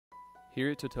Here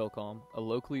at Totelcom, a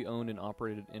locally owned and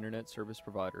operated internet service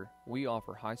provider, we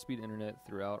offer high-speed internet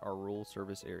throughout our rural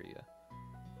service area.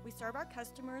 We serve our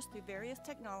customers through various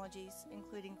technologies,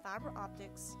 including fiber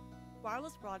optics,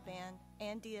 wireless broadband,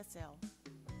 and DSL.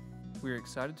 We are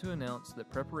excited to announce that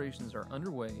preparations are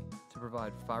underway to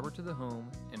provide fiber to the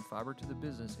home and fiber to the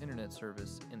business internet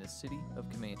service in the city of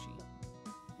Comanche.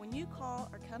 When you call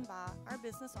or come by our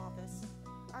business office,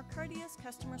 our courteous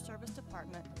customer service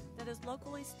department that is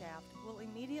locally staffed will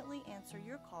immediately answer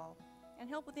your call and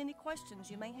help with any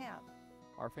questions you may have.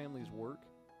 Our families work,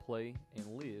 play, and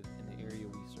live in the area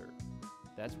we serve.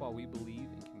 That's why we believe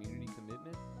in community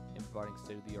commitment and providing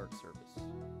state-of-the-art service.